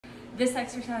This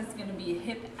exercise is going to be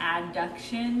hip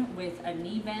adduction with a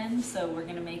knee bend, so we're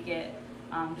going to make it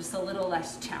just a little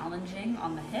less challenging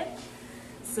on the hip.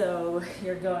 So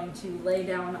you're going to lay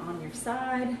down on your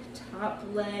side, top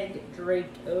leg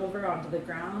draped over onto the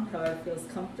ground, however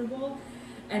feels comfortable.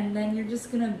 And then you're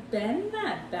just gonna bend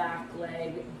that back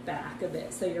leg back a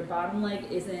bit. So your bottom leg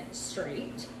isn't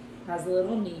straight, has a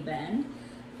little knee bend,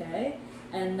 okay?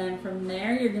 And then from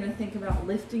there, you're gonna think about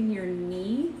lifting your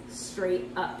knee straight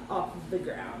up off of the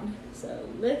ground. So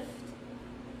lift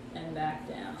and back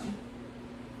down,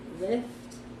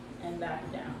 lift and back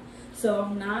down. So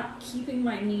I'm not keeping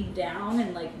my knee down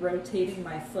and like rotating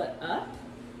my foot up.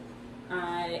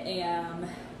 I am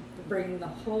bringing the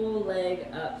whole leg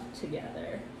up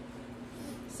together.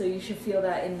 So you should feel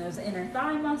that in those inner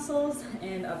thigh muscles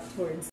and up towards